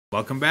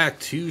Welcome back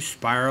to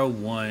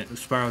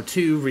Spyro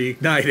 2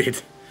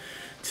 Reignited.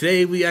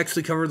 Today we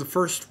actually cover the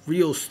first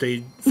real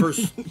stage,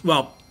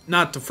 well,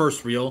 not the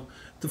first real,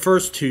 the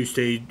first two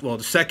stage, well,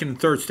 the second and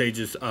third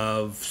stages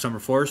of Summer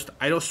Forest,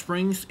 Idle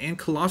Springs, and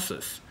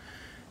Colossus.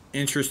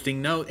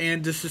 Interesting note,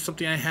 and this is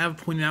something I have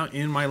pointed out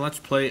in my Let's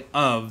Play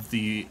of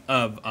these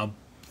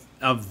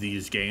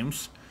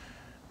games.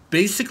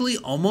 Basically,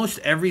 almost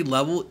every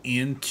level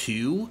in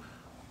 2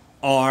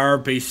 are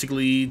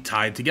basically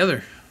tied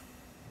together.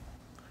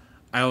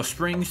 Idle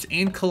Springs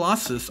and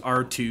Colossus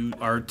are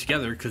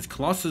together because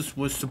Colossus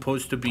was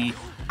supposed to be.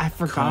 I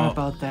forgot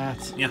about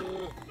that. Yeah.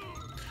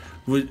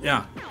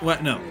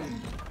 What? No.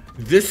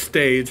 This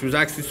stage was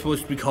actually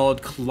supposed to be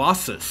called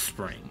Colossus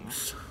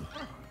Springs.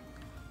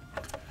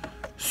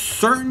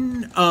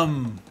 Certain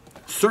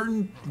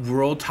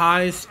world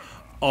ties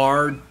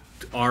are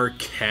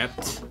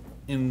kept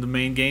in the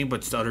main game,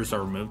 but others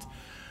are removed.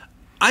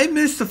 I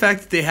miss the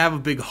fact that they have a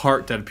big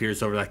heart that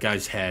appears over that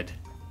guy's head.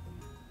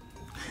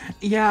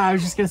 Yeah, I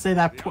was just gonna say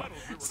that.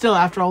 Still,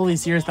 after all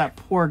these years, that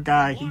poor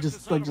guy. He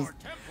just.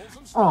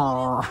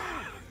 Oh.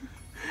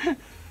 And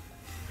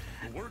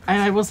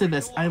I will say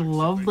this: I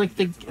love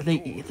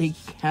they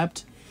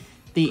kept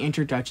the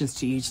introductions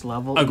to each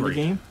level in the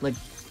game. Like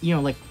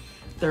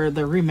they're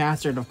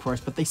remastered, of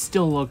course, but they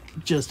still look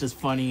just as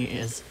funny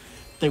as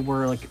they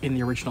were like in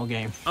the original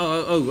game.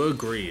 Oh,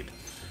 agreed.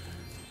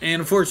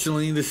 And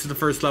unfortunately, this is the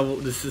first level.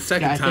 This is the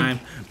second time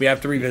we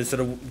have to revisit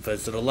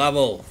a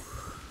level.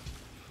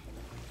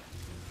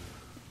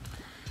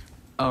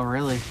 Oh,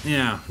 really?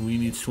 Yeah, we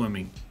need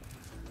swimming.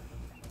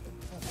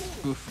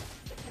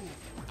 Oof.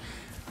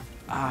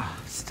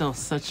 Still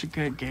such a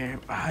good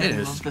game. I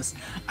love this.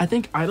 I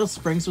think Idle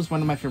Springs was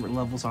one of my favorite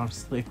levels,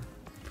 honestly.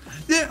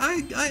 Yeah,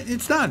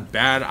 it's not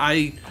bad.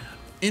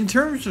 In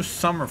terms of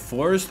Summer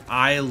Forest,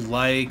 I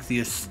like the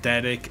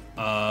aesthetic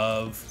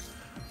of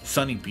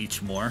Sunny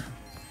Beach more.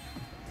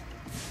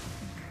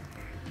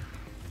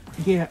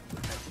 Yeah.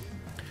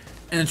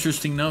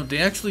 Interesting note: they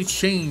actually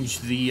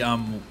changed the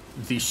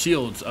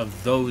shields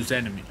of those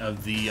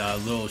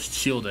little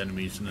shield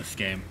enemies in this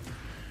game.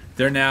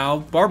 They're now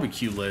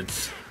barbecue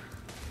lids.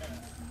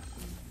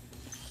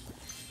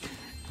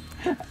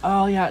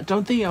 Oh yeah,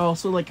 don't they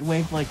also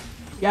wave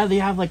yeah, they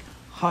have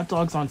hot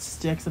dogs on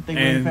sticks that they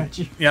wave at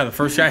you. Yeah, the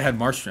first guy had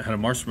a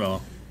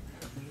marshmallow.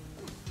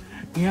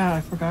 Yeah,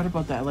 I forgot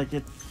about that.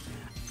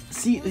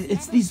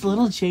 It's these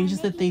little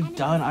changes that they've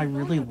done I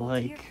really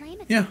like.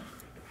 Yeah.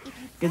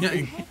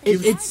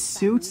 It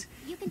suits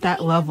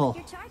that level,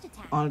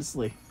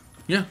 honestly.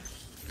 Yeah,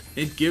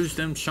 it gives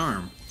them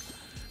charm.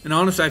 And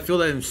honestly, I feel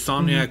that if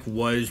Insomniac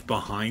was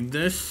behind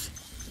this,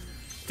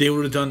 they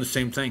would have done the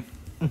same thing.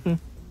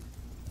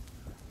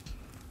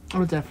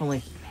 Oh,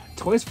 definitely.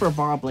 Toys for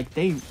Bob,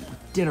 they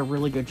did a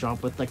really good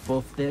job with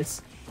both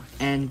this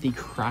and the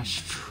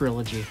Crash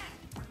trilogy.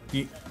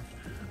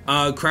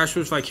 Crash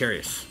was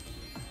Vicarious.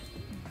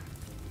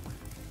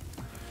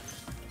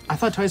 I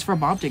thought Toys for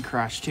Bob did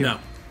Crash too.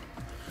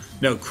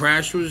 No,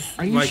 Crash was.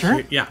 Are you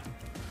sure? Yeah.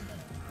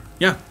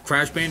 Yeah,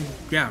 Crash Band.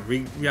 Yeah,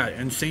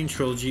 Insane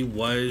Trilogy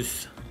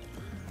was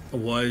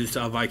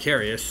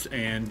Vicarious,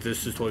 and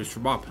this is Toys for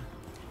Bob.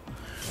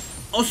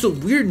 Also,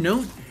 weird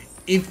note: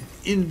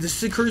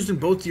 this occurs in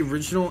both the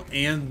original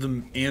and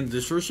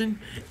this version.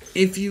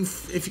 If you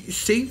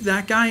save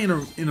that guy in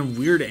a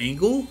weird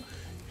angle,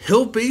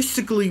 he'll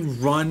basically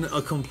run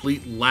a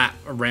complete lap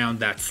around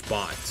that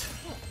spot.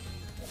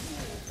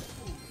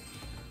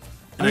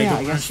 And I don't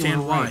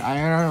understand why. Right.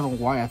 I don't know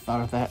why I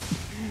thought of that.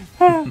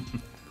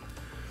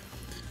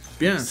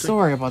 Yeah.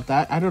 Sorry about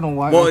that. I don't know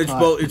why. Well,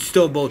 it's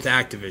still both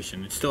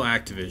Activision. It's still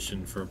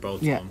Activision for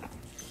both of them.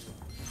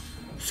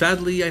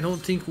 Sadly, I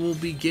don't think we'll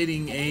be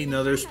getting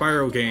another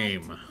Spyro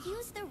game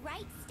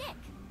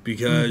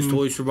because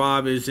Toys for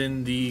Bob is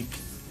in the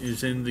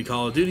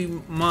Call of Duty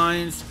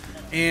mines,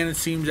 and it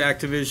seems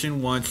Activision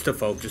wants to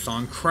focus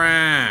on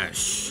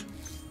Crash.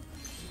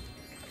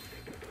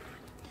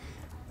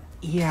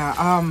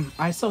 Yeah,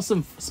 I saw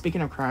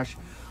speaking of Crash,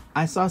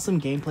 I saw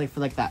some gameplay for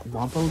that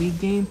Wampa League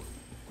game.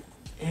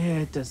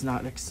 It does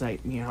not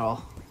excite me at all.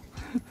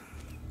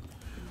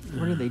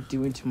 What are they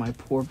doing to my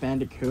poor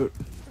Bandicoot?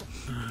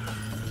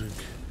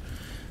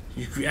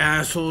 You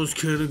assholes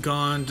could have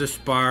gone to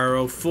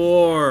Spyro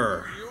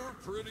 4. You're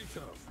pretty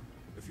tough.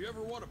 If you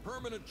ever want a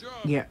permanent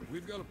job,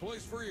 we've got a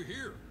place for you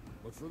here.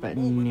 But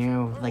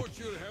no,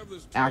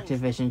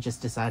 Activision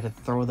just decided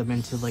to throw them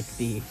into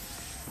the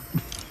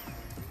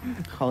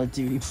Call of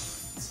Duty.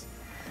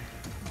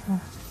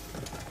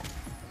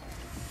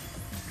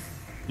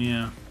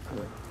 Yeah.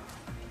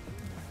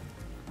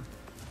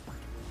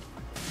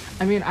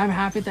 I mean, I'm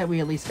happy that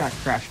we at least got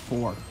Crash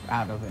 4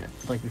 out of it,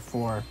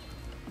 before.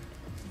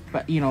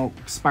 But,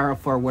 Spyro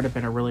 4 would have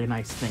been a really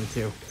nice thing,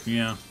 too.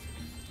 Yeah.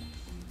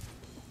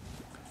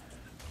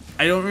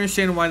 I don't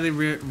understand why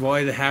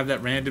they have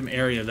that random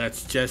area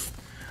that's just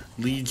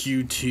leads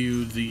you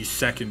to the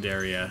second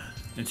area.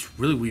 It's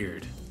really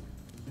weird.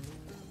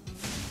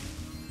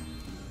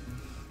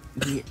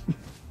 Yeah.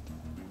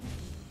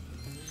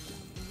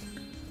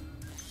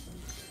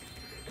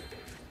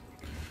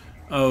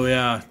 Oh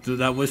yeah,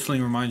 that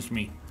whistling reminds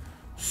me.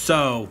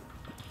 So,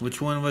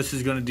 which one of us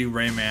is gonna do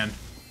Rayman?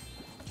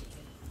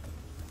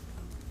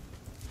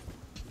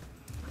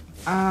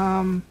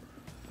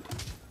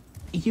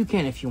 You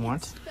can if you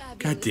want.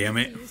 God damn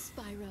it.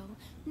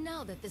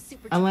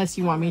 Unless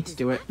you want me to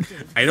do it.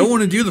 I don't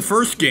want to do the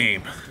first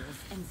game.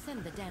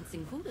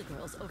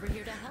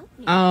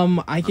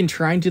 I can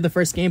try and do the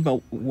first game,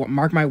 but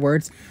mark my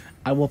words,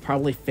 I will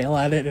probably fail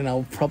at it and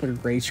I'll probably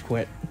rage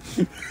quit.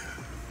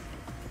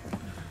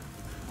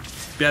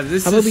 Yeah,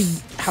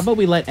 How about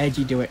we let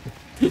Edgy do it?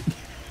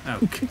 Oh,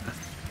 God.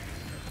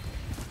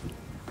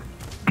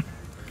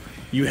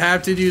 You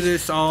have to do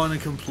this all in a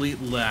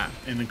complete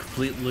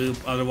loop.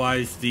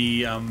 Otherwise,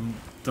 the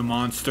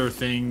monster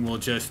thing will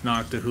just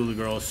knock the hula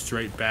girls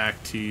straight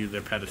back to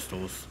their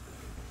pedestals.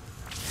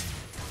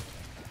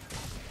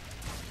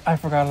 I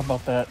forgot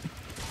about that.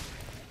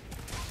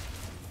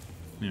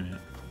 Yeah.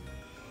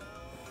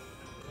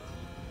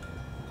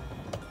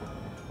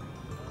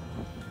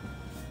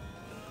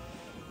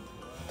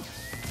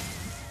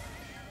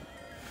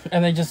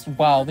 And they just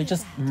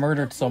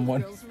murdered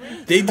someone.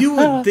 They do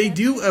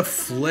a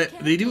flip.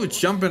 They do a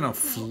jump and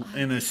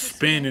a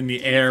spin in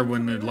the air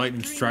when the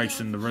lightning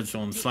strikes in the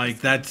original. It's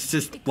like, that's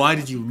just, why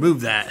did you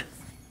remove that?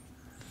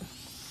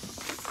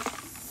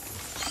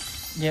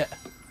 Yeah.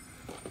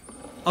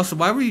 Also,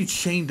 why were you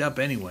chained up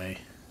anyway?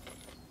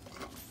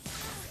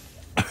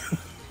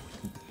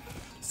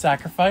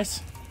 Sacrifice.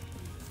 Do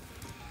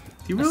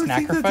you really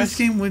think that this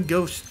game would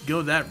go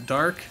that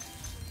dark?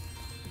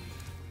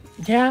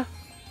 Yeah.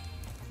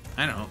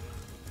 I don't know.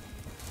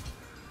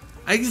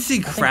 I can see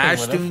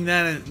Crash doing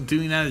that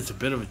as a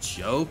bit of a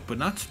joke, but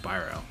not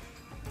Spyro.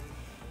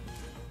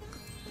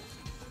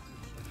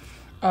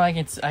 Oh, I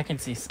can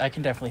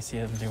definitely see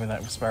them doing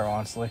that with Spyro,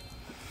 honestly.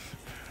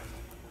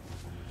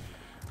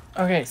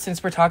 Okay,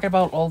 since we're talking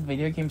about old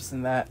video games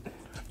and that,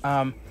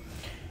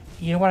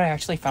 you know what I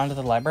actually found at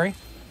the library?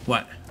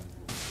 What?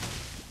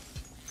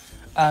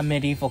 A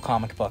medieval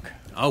comic book.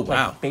 Oh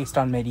wow! Like, based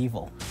on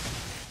medieval.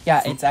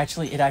 Yeah, it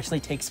actually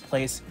takes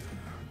place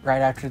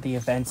right after the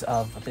events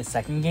of the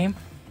second game.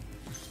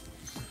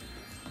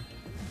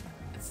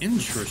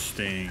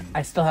 Interesting.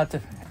 I still have to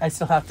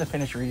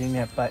finish reading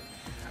it, but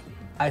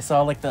I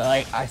saw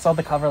I saw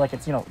the cover, like,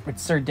 it's, you know,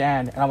 it's Sir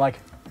Dan, and I'm like,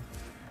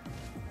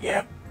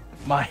 yep,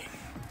 mine.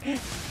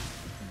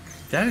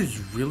 That is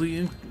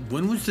really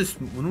when was this?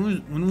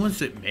 When was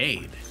it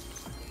made?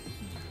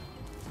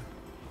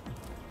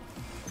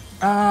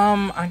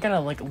 I gotta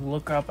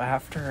look up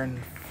after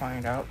and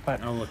find out,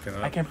 but I'll look it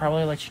up. I can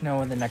probably let you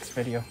know in the next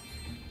video.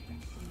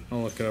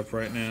 I'll look it up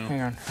right now.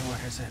 Hang on,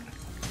 where is it?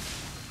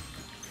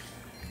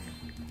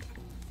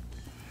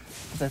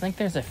 'Cause I think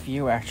there's a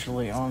few,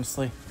 actually,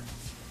 honestly.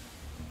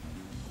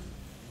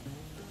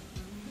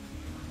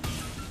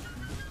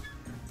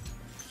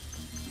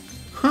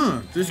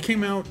 Huh? This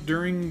came out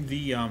during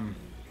the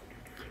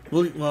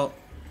Well,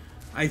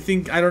 I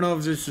don't know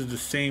if this is the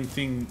same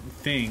thing,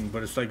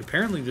 but it's like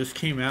apparently this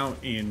came out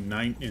in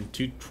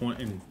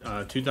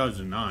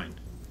 2009.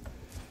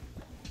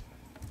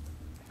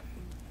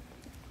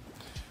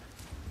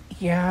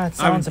 Yeah, it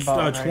sounds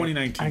about right.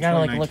 2019. I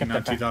gotta 2019, look at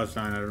not that.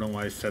 2009. I don't know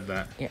why I said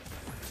that. Yeah.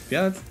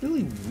 Yeah, that's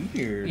really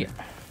weird. Yeah.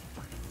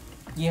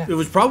 Yeah. It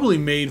was probably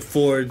made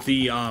for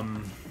the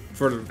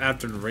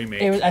after the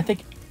remake. It was, I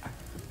think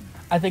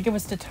it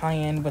was to tie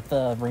in with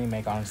the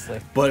remake,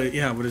 honestly. But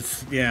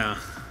it's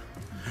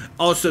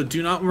Also,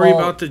 do not worry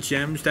about the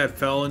gems that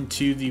fell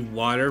into the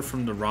water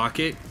from the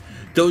rocket.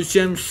 Those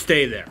gems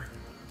stay there.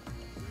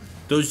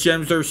 Those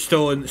gems are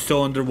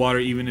still underwater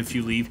even if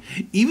you leave.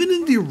 Even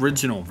in the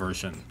original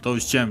version,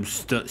 those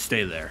gems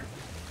stay there.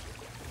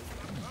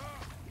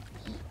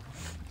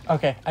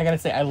 Okay, I gotta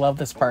say, I love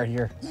this part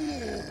here.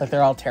 Like,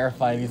 they're all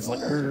terrified. He's like,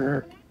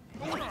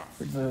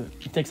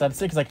 he takes out a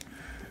stick. He's like,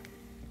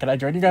 can I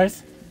join you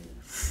guys?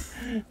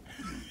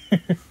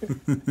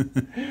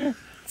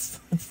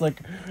 It's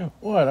like,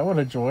 what? I want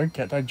to join.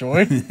 Can't I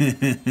join?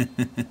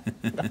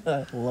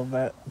 I love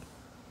that.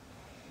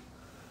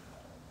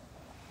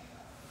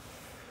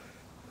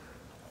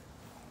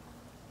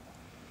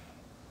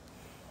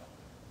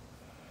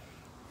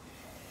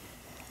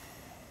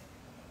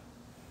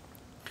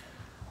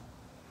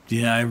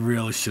 Yeah, I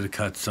really should have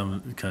cut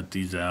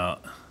these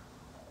out.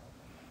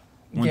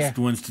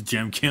 Once the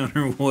gem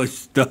counter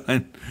was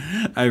done,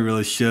 I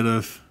really should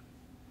have.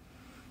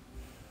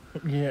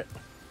 Yeah.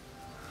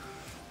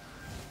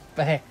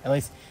 But hey, at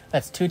least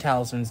that's 2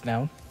 talismans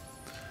now.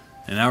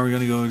 And now we're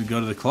gonna go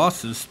to the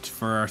Colossus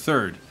for our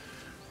third.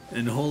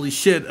 And holy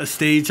shit, a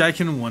stage I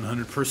can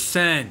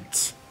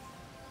 100%.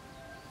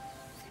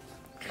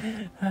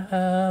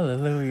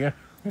 Hallelujah.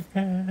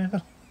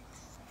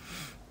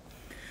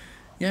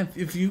 Yeah,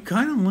 if you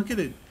kind of look at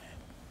it,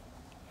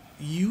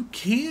 you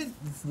can't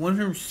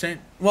 100%.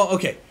 Well,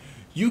 okay,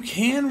 you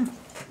can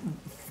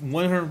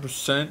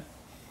 100%.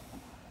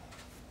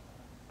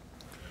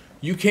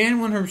 You can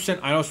 100%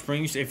 Idle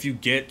Springs if you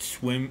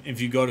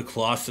go to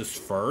Colossus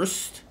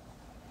first.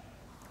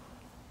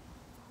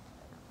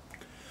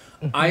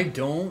 I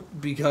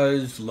don't,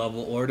 because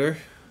level order.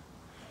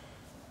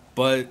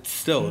 But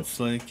still, it's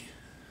like...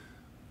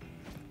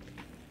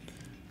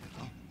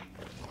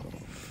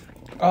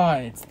 Oh,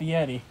 it's the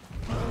Yeti.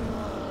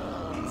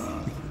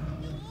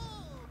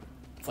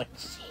 It's like,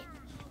 shit.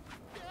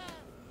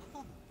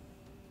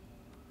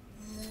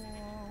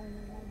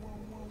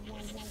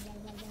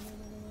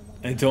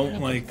 I don't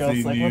like the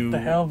Like, new... what the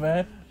hell,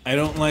 man? I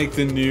don't like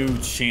the new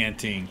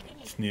chanting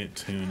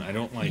tune. I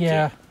don't like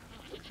yeah. it.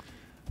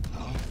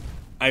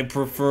 I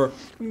prefer...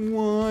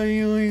 Why I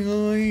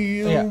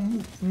am,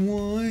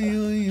 why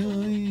I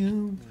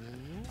am.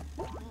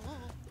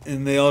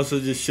 And they also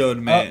just showed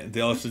man.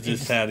 They also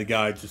just had a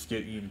guy just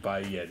get eaten by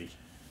a Yeti.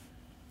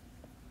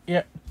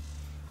 Yeah.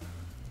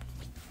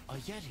 A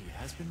Yeti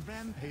has been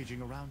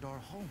rampaging around our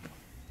home,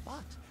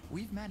 but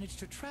we've managed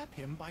to trap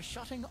him by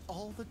shutting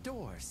all the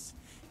doors.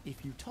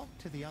 If you talk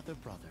to the other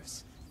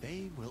brothers,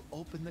 they will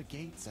open the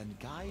gates and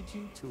guide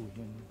you to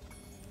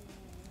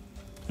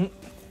him.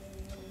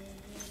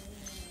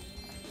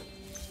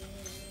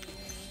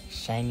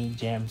 Shiny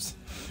gems.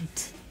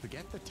 To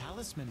get the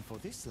talisman for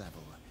this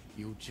level,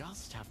 you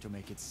just have to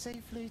make it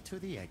safely to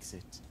the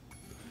exit.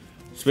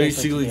 It's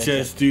basically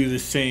just do the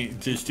same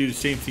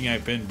thing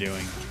I've been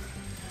doing.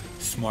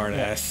 Smart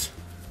ass.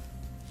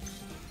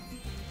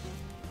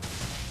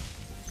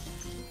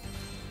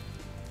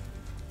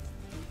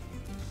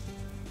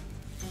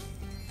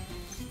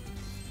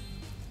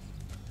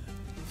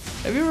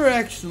 Have you ever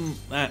actually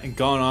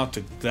gone off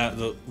to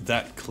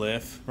that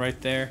cliff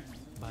right there?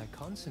 By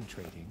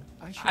concentrating,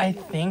 I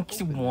think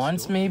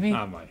once, maybe.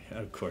 I might.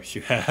 Of course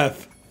you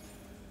have.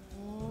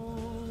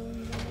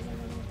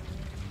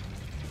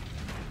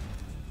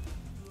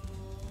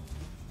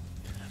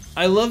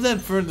 I love that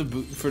for the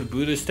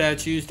Buddha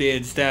statues they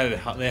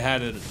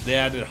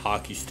added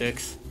hockey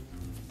sticks.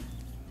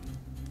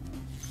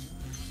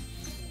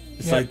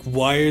 It's like,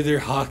 why are there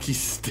hockey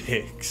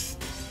sticks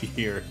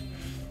here?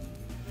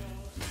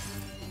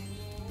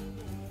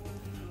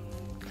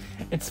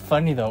 It's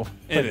funny though.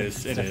 It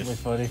is. It's definitely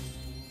funny.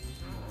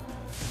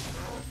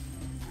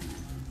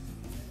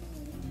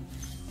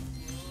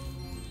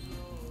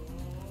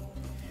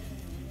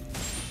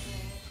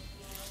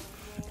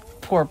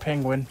 Poor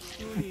penguin.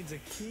 Who needs a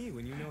key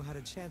when you know how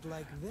to chant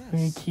like this? We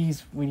need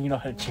keys when you know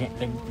how to chant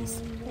like this.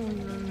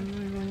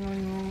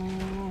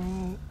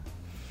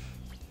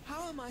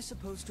 How am I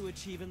supposed to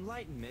achieve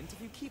enlightenment if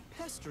you keep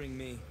pestering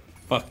me?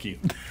 Fuck you.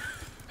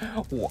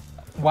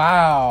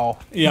 Wow.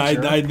 Yeah,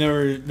 I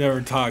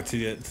never talked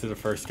to the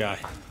first guy.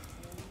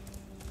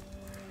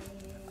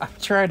 I'm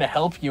trying to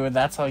help you, and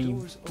that's how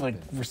you like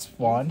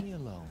respond.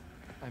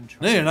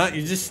 No, you're not.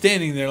 You're just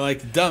standing there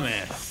like a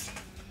dumbass.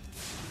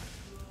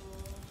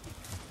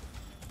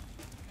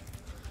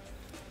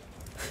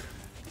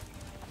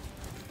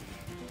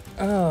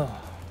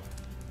 Oh.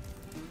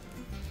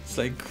 It's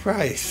like,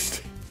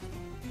 Christ.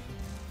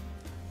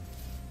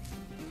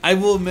 I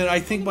will admit, I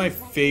think my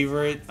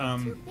favorite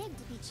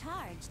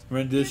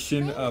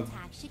rendition of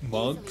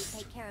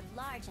monks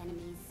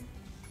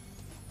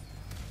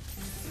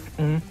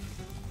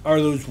are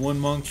those one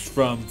monks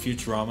from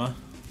Futurama.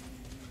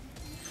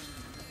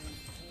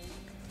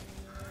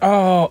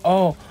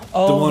 Oh. The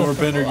one where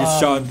Bender gets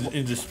shot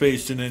into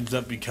space and ends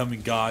up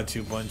becoming God to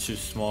a bunch of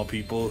small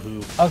people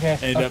who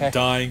end up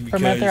dying because... For a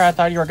minute there, I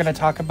thought you were going to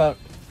talk about...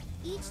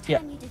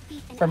 Yeah.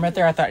 For a minute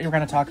there, I thought you were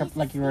going to talk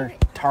like you were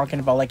talking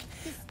about like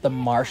the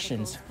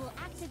Martians.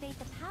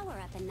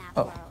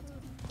 Oh.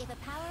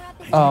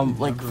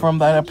 Like from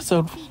that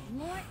episode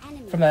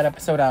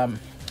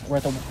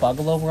where the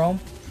Bugalo roam.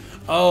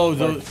 Oh,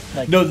 those,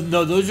 like, no,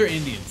 those are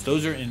Indians.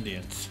 Those are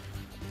Indians.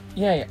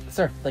 Yeah,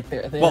 sir. Like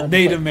they well, were,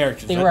 Native like,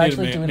 Americans. They were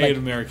actually doing Native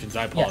Americans.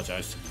 I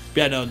apologize.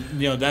 Yeah,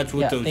 no, that's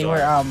what those they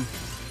are.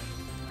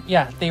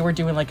 Were they were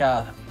doing like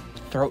a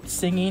throat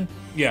singing.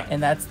 Yeah.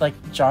 And that's like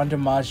John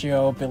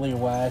DiMaggio, Billy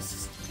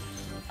West.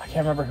 I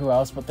can't remember who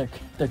else, but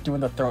they're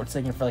doing the throat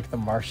singing for like the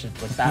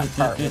Martians. Like that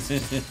part was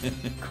just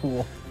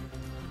cool.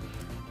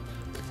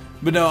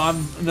 But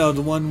no,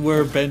 the one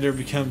where Bender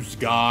becomes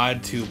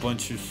God to a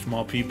bunch of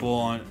small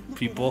people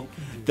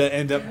that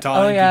end up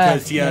dying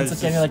because he has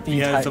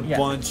a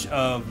bunch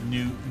of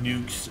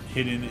nukes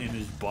hidden in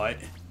his butt.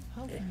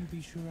 How can you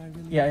be sure I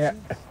really Yeah.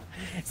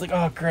 It's like,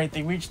 oh great,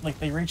 they reached like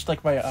my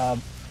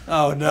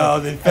Oh no,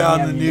 they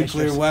found the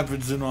nuclear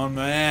weapons on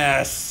my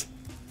ass.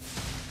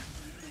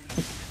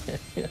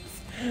 Yes.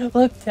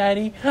 Look,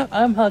 Daddy,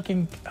 I'm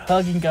hugging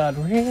God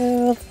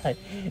real tight.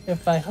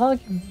 If I hug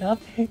him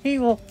enough, he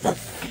will.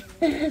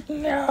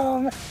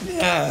 No.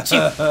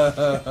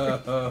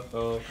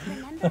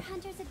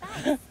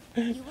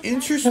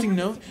 Interesting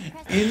note,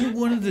 in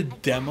one of the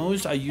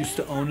demos I used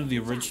to own of the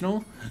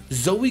original,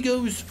 Zoe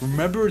goes,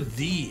 remember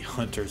the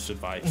hunter's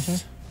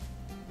advice.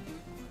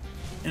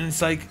 And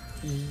it's like,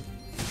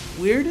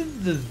 where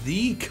did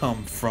the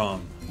come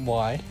from?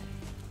 Why?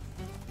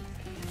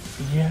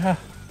 Yeah.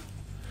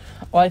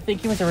 Well, I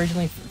think he was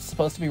originally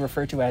supposed to be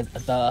referred to as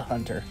the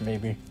hunter,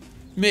 maybe.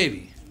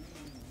 Maybe.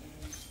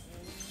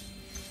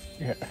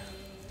 Yeah.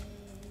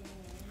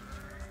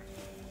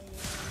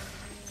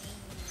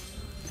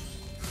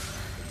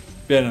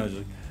 Ben, I was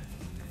like,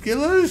 Get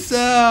us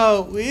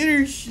out. We ate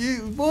our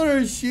bought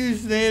our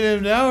shoes and ate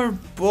them. Now we're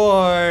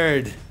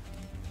bored.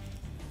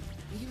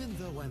 Even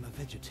though I'm a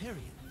vegetarian,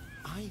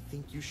 I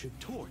think you should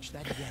torch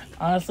that Yeti.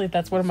 Honestly,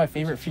 that's one of my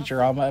favorite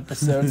Futurama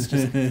episodes,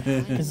 just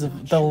because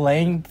of the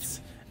lengths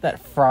that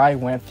Fry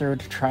went through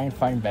to try and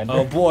find Bender.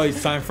 Oh boy,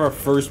 it's time for our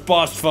first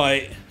boss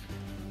fight.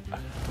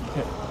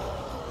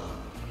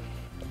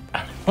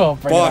 Oh,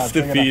 boss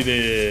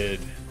defeated.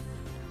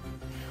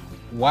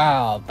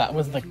 Wow, that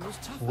was the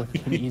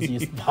quick and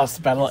easiest boss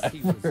battle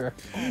ever.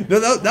 No,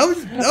 that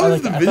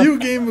was the video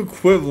game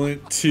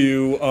equivalent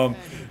to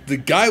the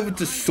guy with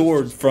the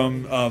sword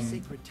from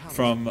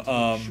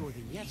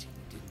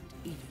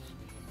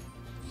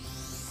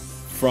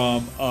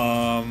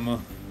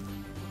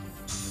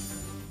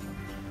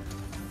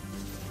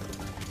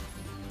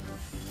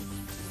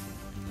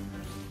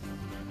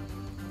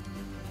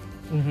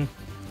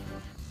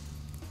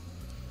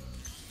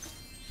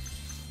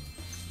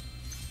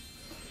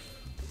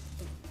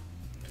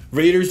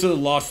Raiders of the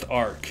Lost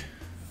Ark.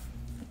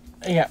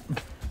 Yeah.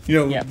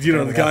 You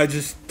know, the guy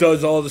just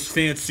does all this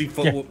fancy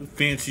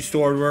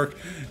sword work,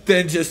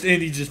 then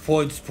he just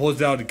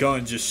pulls out a gun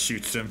and just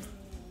shoots him.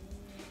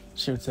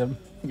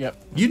 Yep.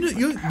 You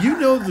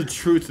know the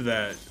truth of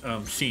that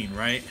scene,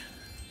 right?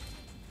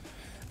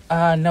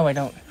 No, I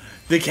don't.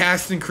 The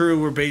cast and crew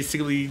were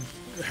basically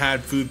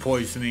had food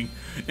poisoning,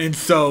 and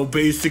so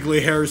basically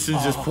Harrison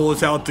just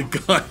pulls out the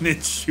gun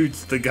and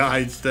shoots the guy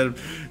instead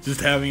of just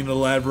having an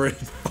elaborate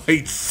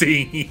fight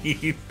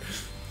scene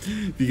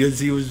because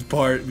he was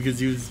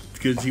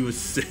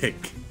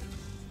sick.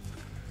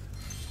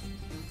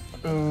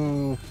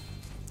 Ooh.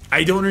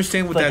 I don't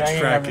understand what that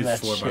track is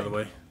for, shit. by the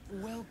way.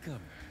 Welcome.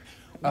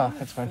 Oh,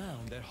 that's fine.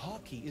 Found that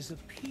hockey is a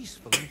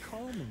peaceful and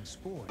calming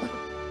sport.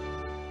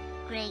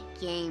 Great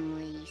game,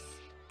 Reese.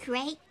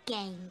 Great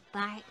game,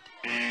 Bart.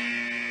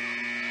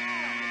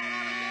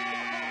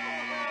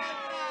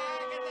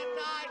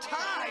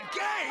 Tie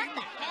game? What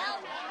the hell?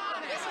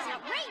 This is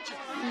outrageous.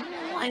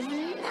 Oh, I've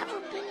never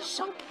been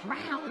so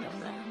proud of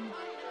them.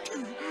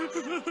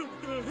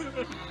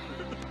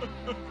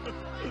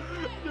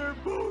 They're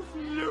both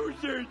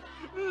losers!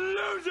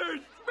 Losers!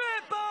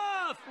 Rip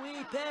off! We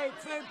paid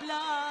for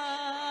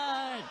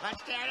blood!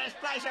 Let's tear this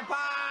place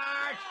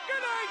apart!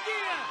 Good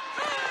idea!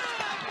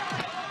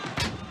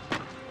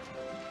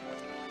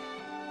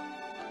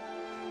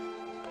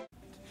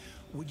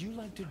 Would you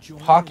like to join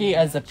Hockey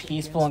as a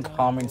peaceful and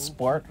calming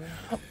sport.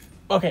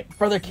 Okay,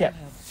 brother Kip.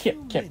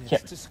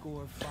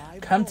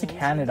 Come to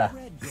Canada.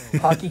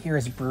 Hockey here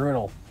is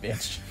brutal,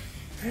 bitch.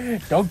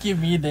 Don't give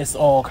me this,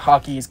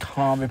 hockey is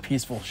calm and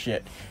peaceful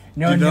shit.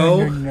 No.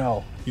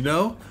 You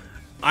know,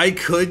 I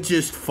could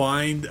just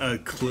find a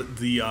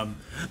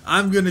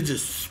I'm gonna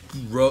just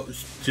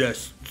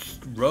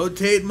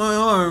rotate my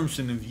arms,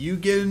 and if you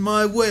get in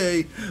my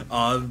way,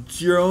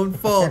 it's your own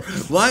fault.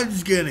 Well, I'm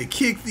just gonna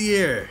kick the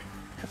air.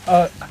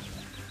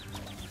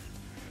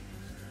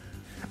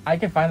 I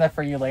can find that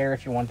for you later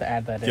if you want to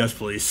add that in. Yes,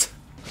 please.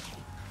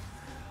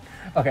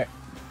 Okay.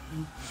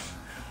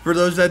 For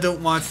those that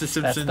don't watch The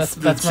Simpsons,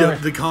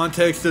 the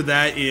context of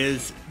that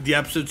is the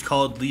episode's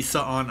called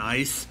Lisa on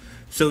Ice,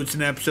 so it's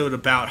an episode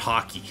about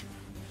hockey.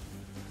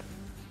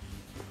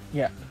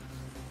 Yeah.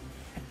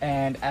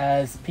 And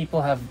as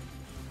people have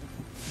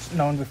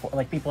known before,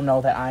 like, people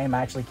know that I am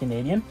actually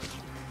Canadian,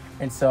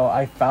 and so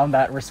I found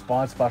that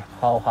response about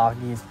how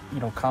hockey is,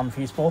 calm and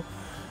peaceful.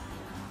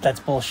 That's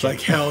bullshit.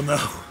 Like, hell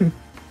no.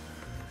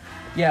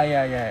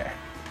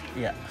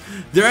 Yeah.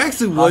 There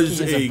actually was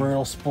hockey is a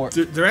brutal sport.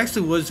 There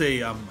actually was a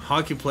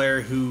hockey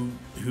player who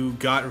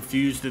got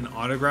refused an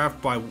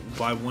autograph by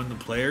one of the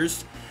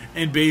players,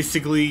 and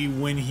basically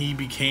when he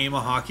became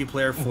a hockey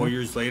player 4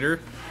 years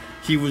later,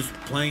 he was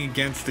playing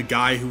against the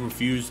guy who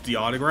refused the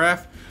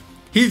autograph.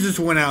 He just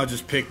went out and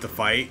just picked the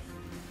fight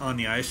on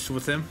the ice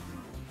with him.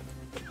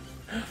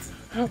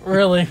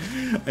 Really?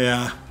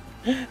 Yeah.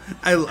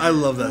 I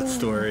love that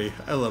story.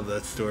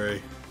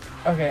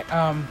 Okay,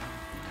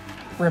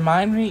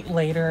 remind me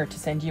later to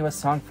send you a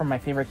song from my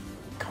favorite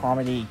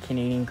comedy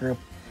Canadian group,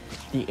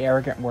 the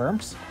Arrogant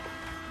Worms.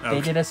 Okay.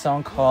 They did a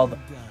song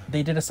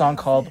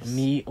called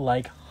Me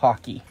Like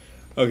Hockey.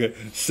 Okay,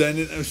 send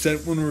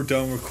it when we're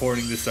done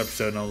recording this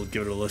episode, and I'll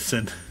give it a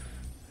listen.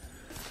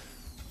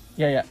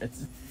 Yeah,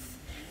 it's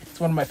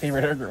one of my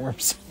favorite Arrogant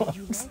Worms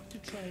songs.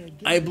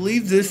 I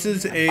believe this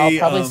is I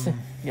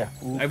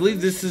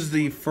believe this is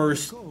the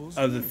first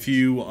of the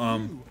few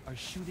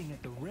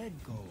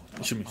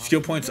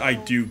skill points I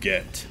do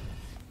get.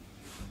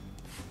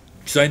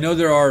 So I know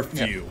there are a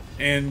few,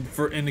 and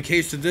in the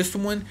case of this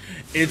one,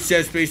 it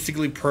says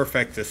basically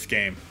perfect this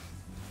game.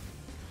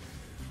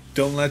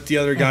 Don't let the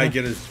other guy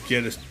get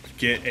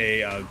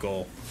a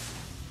goal.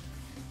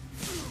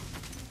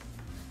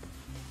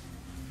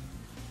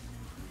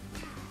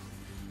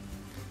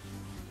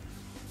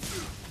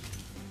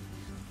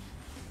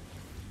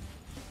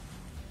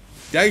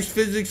 The ice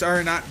physics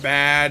are not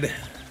bad.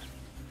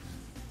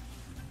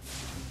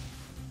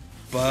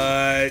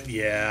 But,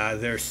 yeah,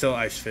 they're still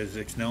ice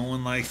physics. No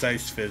one likes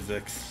ice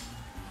physics.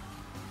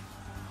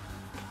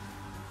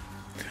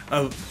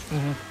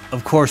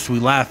 Of course,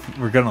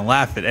 we're gonna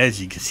laugh at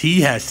Edgy because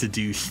he has to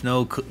do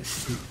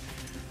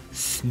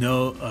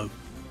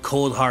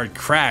Cold Hard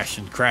Crash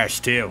and Crash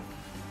 2.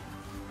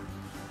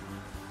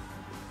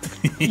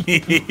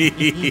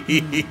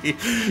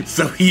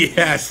 So he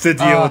has to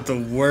deal with the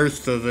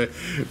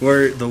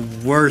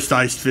worst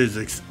ice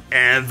physics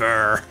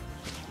ever.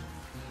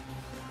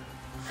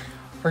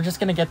 We're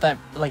just gonna get that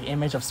like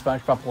image of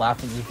SpongeBob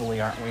laughing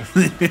evilly, aren't we?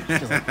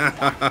 Just,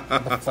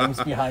 like, the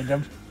flames behind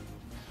him.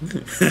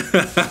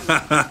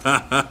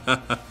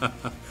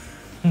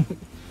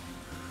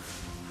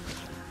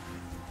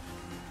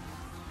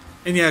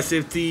 And yes,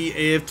 if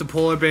the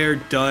polar bear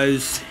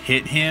does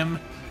hit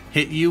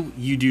you,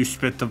 you do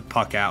spit the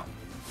puck out.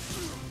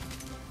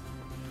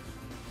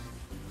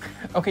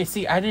 Okay,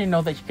 see, I didn't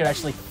know that you could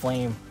actually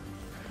flame.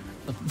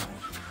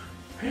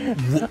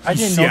 I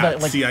didn't know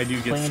that. Like, see, I do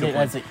get it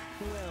as a.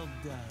 Well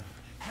done.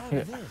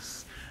 Have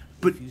this.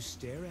 But If you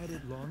stare at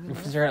it long If you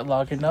enough, stare at it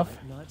long enough,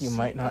 not you see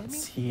might not flaming?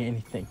 see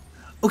anything.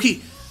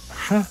 okay,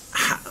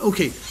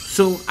 okay.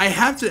 So I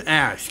have to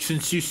ask,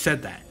 since you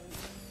said that,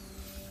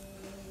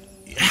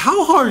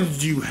 how hard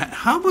did you?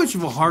 How much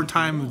of a hard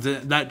time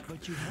that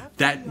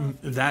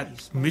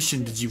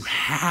mission did you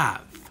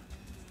have?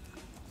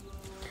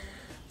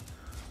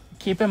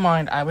 Keep in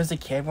mind, I was a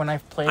kid when I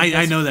played. I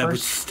this know that, but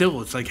first,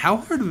 still, it's like, how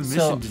hard of a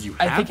mission did you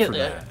have for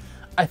that?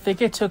 I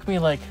think it took me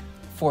like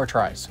 4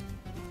 tries.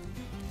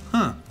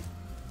 Huh.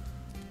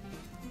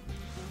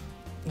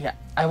 Yeah,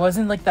 I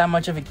wasn't like that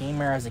much of a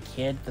gamer as a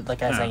kid,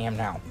 like as I am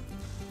now.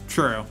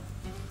 True.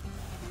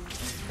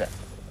 Yeah.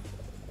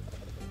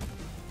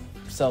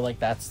 So like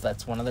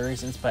that's one of the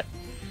reasons, but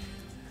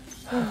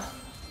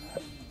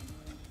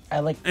I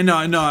like. No,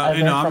 I'm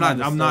learned from my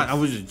not. I mistakes.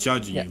 wasn't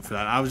judging Yeah. you for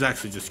that. I was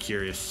actually just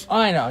curious. Oh,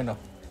 I know,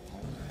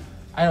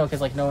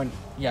 because like no one,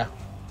 yeah.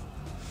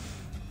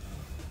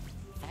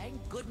 Thank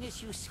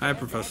goodness you Hi, scared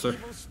Professor. that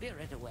evil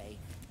spirit away.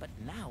 But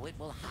now it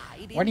will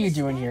hide What in are you the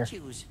doing here?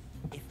 statues.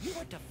 If you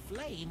were to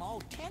flame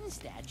all 10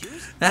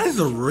 statues, That is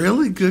a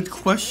really good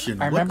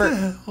question. I What remember-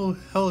 the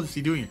hell is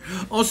he doing here?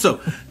 Also,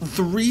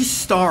 3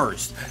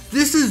 stars.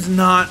 This is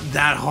not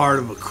that hard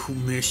of a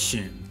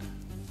mission.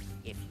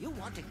 if you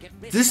want to get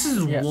rid This of is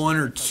that Yeah. 1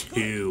 or for good,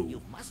 2.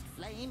 you must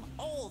flame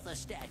all the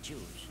statues.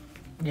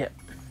 Yeah.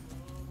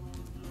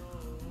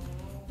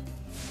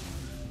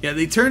 Yeah,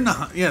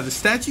 the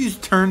statues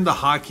turned the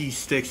hockey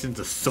sticks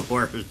into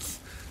swords.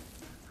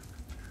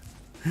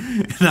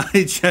 And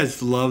I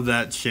just love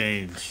that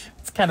change.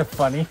 It's kind of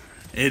funny.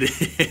 It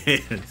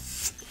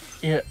is.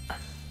 Yeah.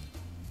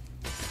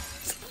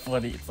 It's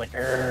funny. It's like,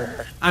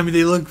 "Urgh." I mean,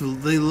 they look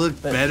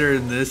better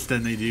in this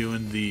than they do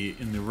in the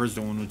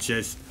original one,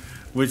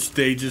 which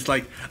they just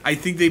like. I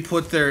think they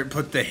put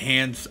the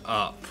hands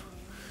up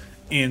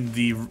in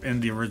the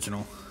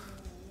original.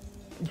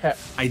 Yeah.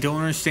 I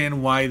don't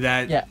understand why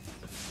that. Yeah.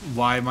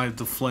 Why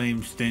the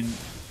flames didn't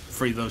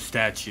free those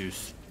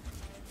statues.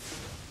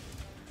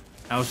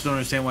 I also don't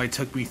understand why it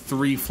took me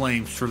 3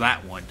 flames for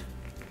that one.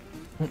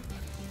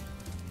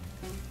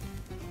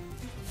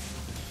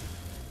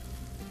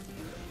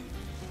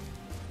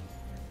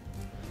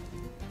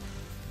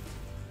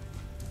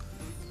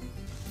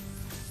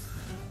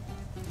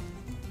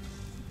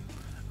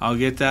 I'll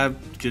get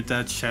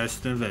that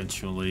chest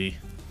eventually.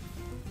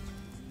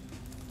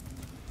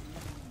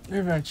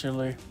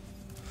 Eventually.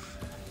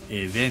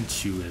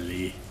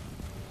 Eventually.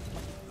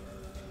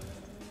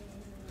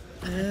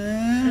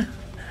 I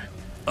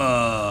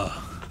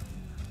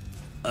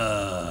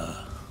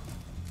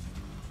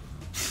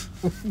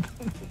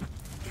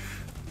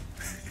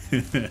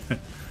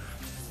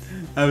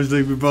was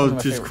like, we One of both my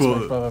just favorite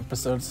quote. SpongeBob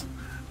episodes.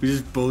 We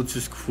just both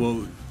just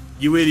quote.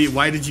 You idiot!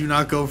 Why did you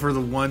not go for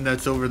the one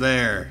that's over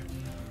there?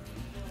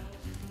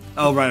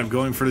 Oh right, I'm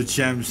going for the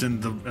gems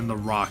and the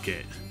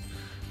rocket.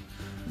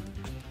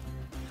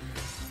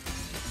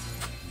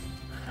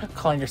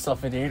 Calling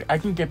yourself an idiot. I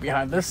can get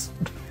behind this.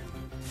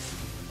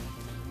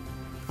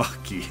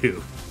 Fuck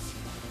you.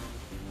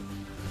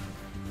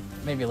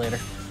 Maybe later.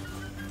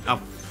 Oh,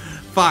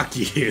 fuck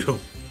you.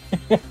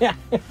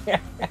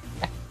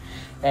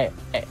 Hey.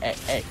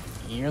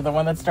 You're the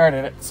one that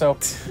started it, so.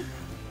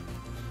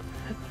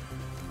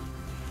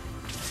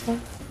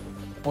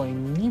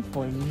 Boing,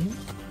 boing.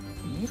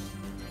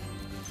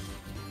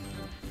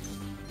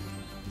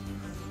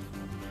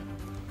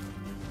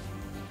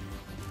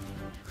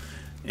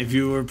 If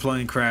you were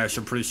playing Crash,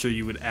 I'm pretty sure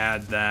you would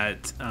add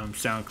that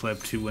sound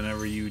clip to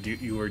whenever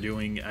you were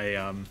doing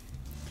a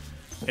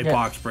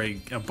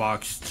Yeah.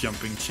 box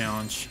jumping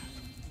challenge.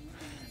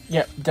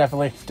 Yep,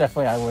 definitely,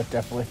 I would,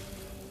 definitely.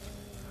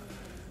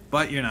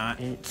 But you're not,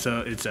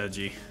 so it's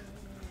edgy.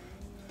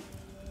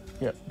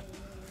 Yep.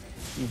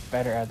 You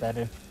better add that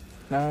in.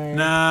 9.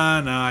 No,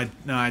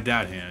 I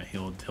doubt him.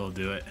 He'll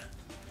do it.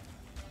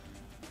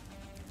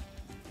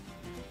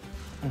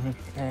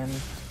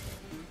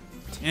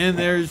 And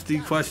there's the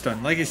quest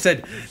done. Like I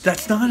said,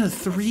 that's not a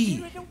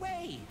 3.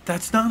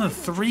 That's not a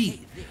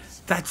 3.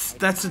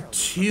 That's a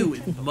 2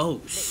 at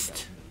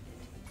most.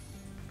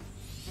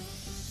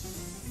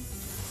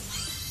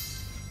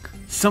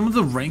 some of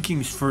the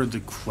rankings for the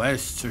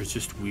quests are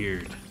just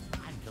weird. I'm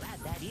glad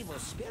that evil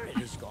spirit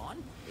is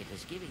gone. It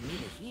was giving me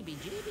the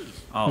heebie-jeebies.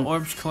 All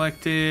orbs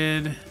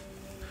collected.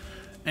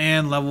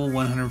 And level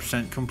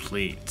 100%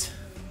 complete.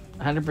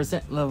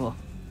 100% level.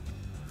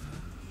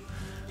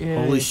 Yay.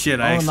 Holy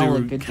shit, I All in all, a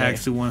actually good day.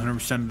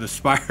 100% of the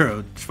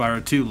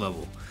Spyro 2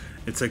 level.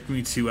 It took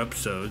me 2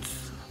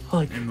 episodes.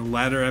 Like, In the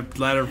latter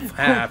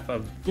half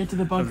of, get to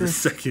the of bunker. the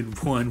second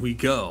one we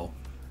go.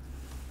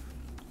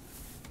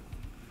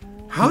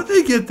 How did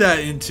they get that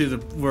into the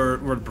where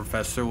the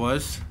professor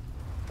was?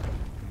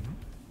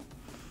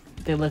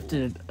 They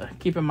lifted it.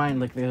 Keep in mind,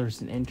 like, there's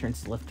an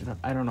entrance lifted up.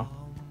 I don't know.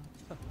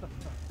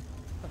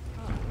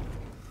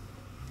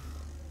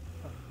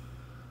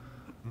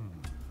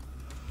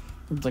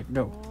 It's like,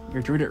 no,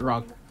 you're doing it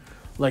wrong.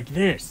 Like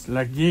this,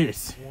 like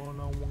this.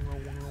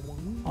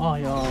 Oh,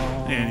 yeah.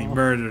 And he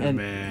murdered a And-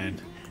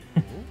 man.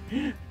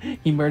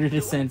 He murdered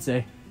his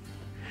sensei.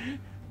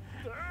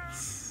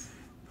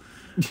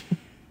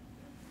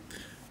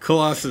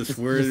 Colossus,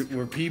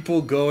 where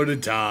people go to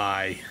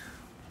die.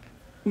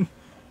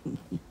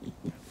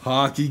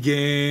 Hockey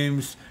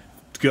games,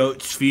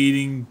 goats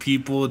feeding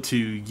people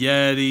to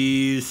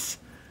yetis,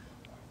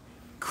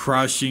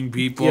 crushing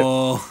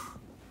people.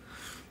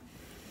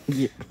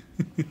 Yeah.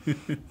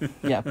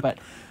 Yeah, but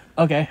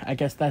okay, I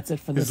guess that's it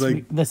for this like-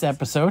 week, this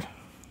episode.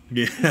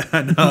 Yeah,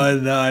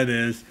 no, it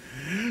is.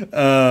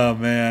 Oh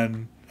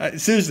man,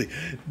 seriously,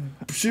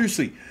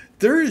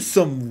 there is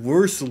some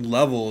worse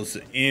levels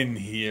in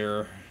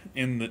here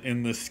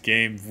in this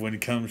game when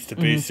it comes to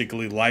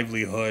basically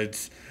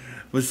livelihoods.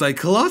 It's like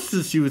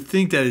Colossus, you would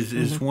think that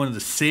is one of the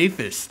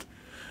safest.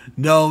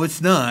 No,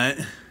 it's not.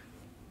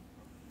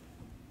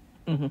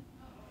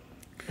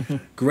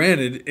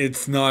 Granted,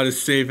 it's not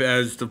as safe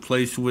as the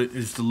place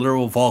is the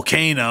literal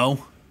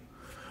volcano,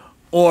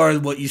 or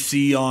what you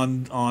see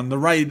on the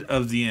right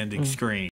of the ending screen.